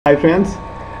Hi friends,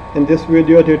 in this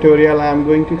video tutorial I am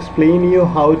going to explain you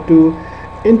how to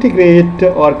integrate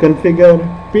or configure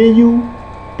payu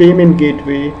payment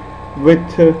gateway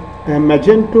with a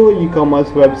Magento e-commerce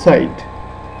website.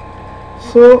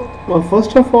 So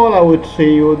first of all, I would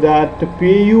say you that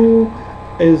payu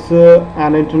is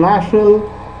an international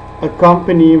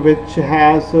company which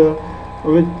has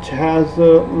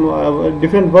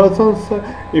different versions.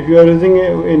 If you are using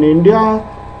it in India,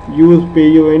 use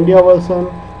payu India version.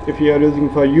 If you are using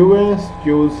for US,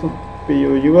 use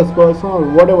payu US version, or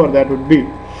whatever that would be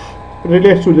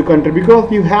relates to the country,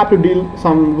 because you have to deal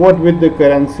somewhat with the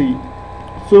currency.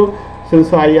 So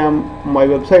since my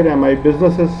website and my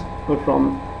business is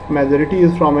from majority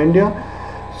is from India,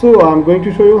 so I'm going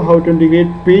to show you how to integrate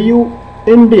payu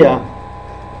India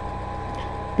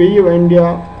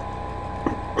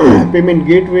payment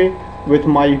gateway with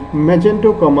my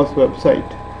Magento commerce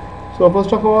website. So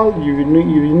first of all, you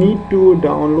need to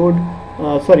download,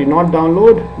 not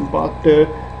download, but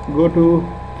go to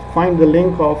find the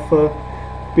link of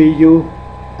payu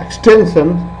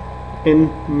extension in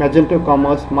Magento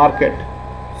commerce market.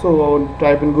 So I would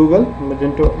type in Google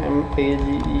Magento,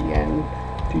 Magento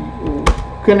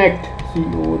connect,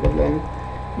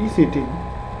 CONNECT.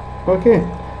 Okay,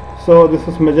 so this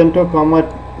is Magento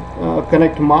commerce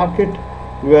connect market,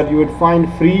 where you would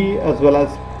find free as well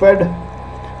as paid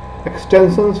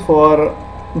extensions for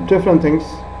different things,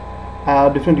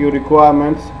 different your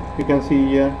requirements. You can see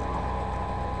here.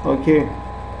 Okay,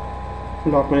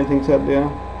 not many things are there,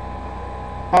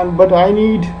 but I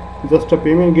need just a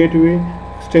payment gateway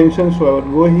extension, so I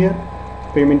would go here,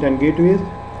 payment and gateways.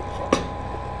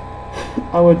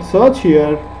 I would search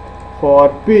here for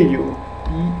payu,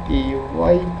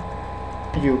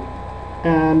 PAYU,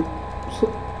 and so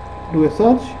do a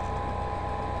search.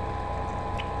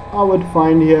 I would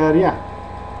find here,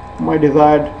 my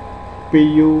desired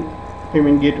payu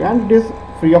payment gateway, and it is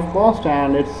free of cost,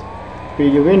 and it's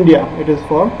payu India. It is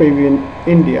for payu in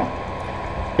India.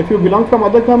 If you belong from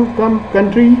other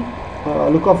country,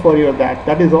 look up for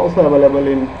that is also available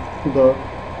in the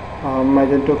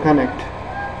Magento Connect.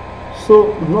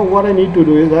 So now what I need to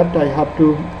do is that I have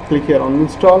to click here on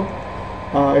install.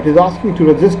 It is asking to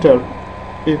register.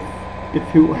 If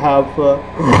you have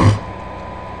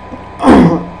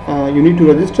you need to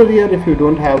register here. If you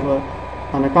don't have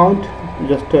an account,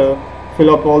 just fill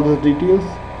up all these details.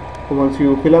 Once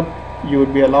you fill up, you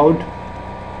would be allowed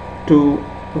to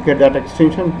get that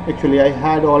extension. Actually, I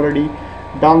had already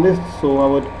done this, so I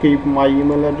would keep my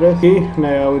email address. Okay,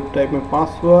 now I would type my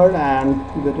password and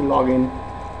get a login.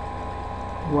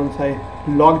 Once I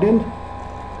logged in,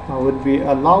 I would be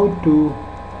allowed to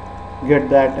get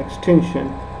that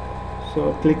extension.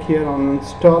 So click here on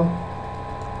install,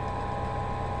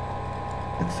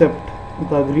 accept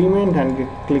the agreement, and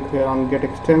click here on get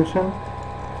extension.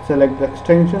 Select the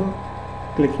extension,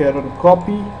 click here on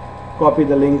copy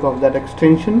the link of that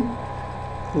extension.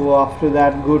 So after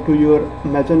that, go to your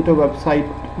Magento website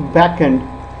backend,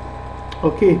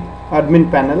 okay, admin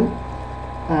panel,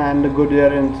 and go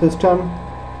there in system.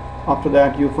 After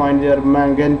that, you find your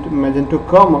Magento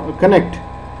Connect.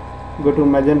 Go to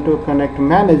Magento Connect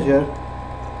Manager.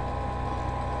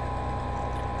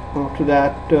 After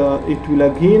that, it will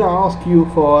again ask you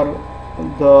for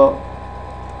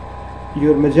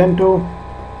your Magento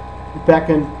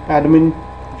backend admin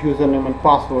username and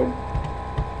password.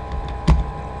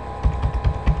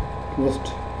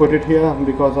 Just put it here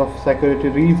because of security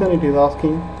reason it is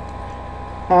asking,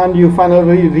 and you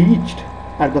finally reached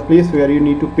at the place where you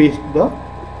need to paste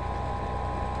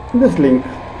this link.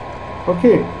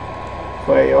 Okay,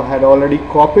 so I had already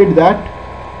copied that,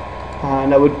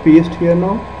 and I would paste here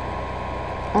now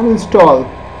and install.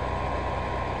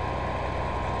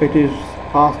 It is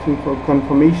asking for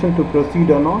confirmation to proceed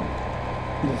or not.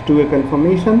 Just do a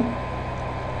confirmation,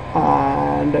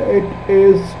 and it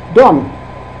is done.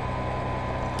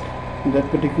 That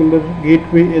particular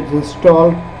gateway is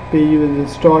installed. Payu is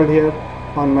installed here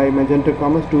on my Magento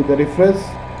commerce. Do the refresh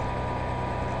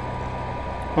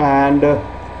and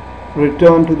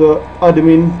return to the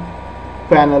admin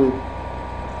panel.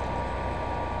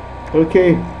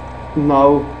 Okay,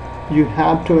 now you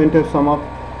have to enter some of.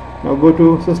 Now go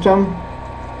to system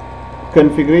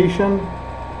configuration.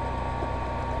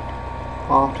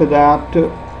 After that,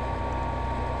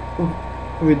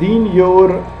 within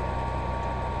your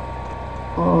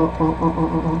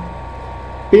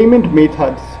payment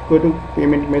methods, go to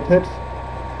payment methods.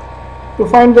 To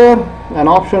find there an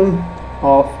option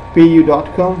of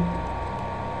payu.com,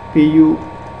 payu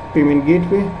payment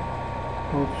gateway.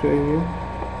 I'll show you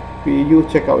payu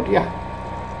checkout.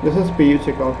 This is payu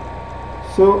checkout.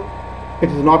 So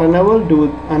it is not enabled,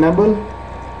 do enable.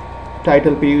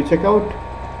 Title payu checkout.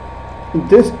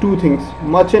 These two things,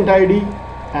 merchant ID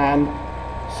and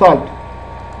salt.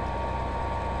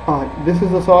 This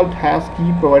is the salt hash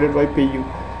key provided by payu.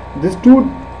 These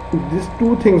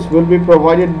two things will be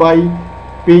provided by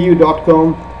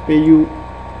payu.com, payu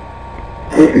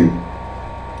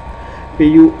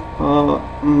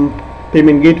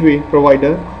payment gateway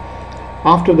provider,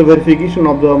 after the verification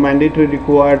of the mandatory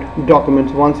required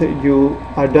documents. Once you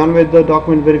are done with the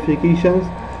document verifications,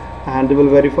 and they will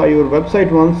verify your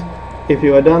website once. If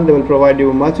you are done, they will provide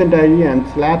you merchant ID and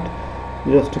slat.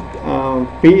 Just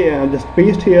just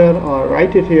paste here or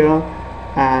write it here,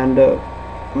 and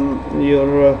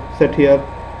your set here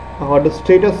order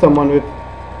status. Someone with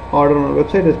order on our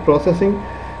website is processing.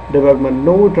 Development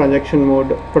mode, transaction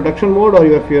mode, production mode, or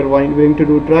if you are willing to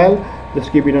do trial,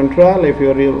 just keep it on trial. If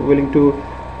you are willing to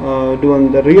do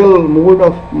on the real mode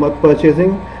of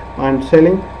purchasing and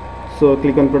selling, so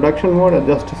click on production mode and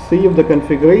just save the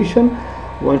configuration.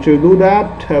 Once you do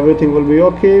that, everything will be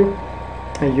okay.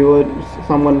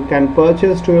 Someone can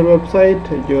purchase to your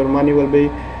website. Your money will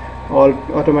be all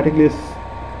automatically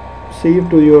saved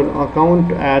to your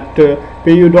account at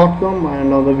payu.com,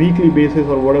 and on the weekly basis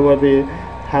or whatever they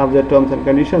have their terms and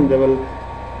conditions, they will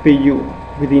pay you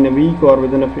within a week or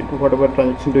within whatever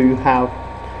transaction do you have.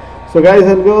 So guys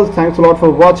and girls, thanks a lot for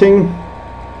watching.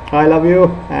 I love you,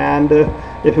 and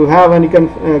if you have any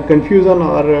confusion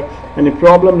or any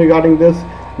problem regarding this,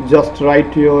 just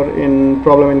write your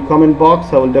problem in comment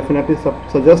box. I will definitely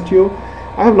suggest you.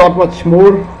 I have lot much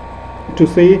more to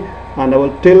say, and I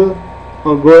will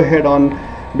go ahead on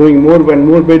doing more and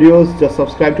more videos. Just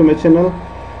subscribe to my channel.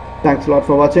 Thanks a lot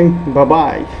for watching. Bye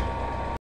bye.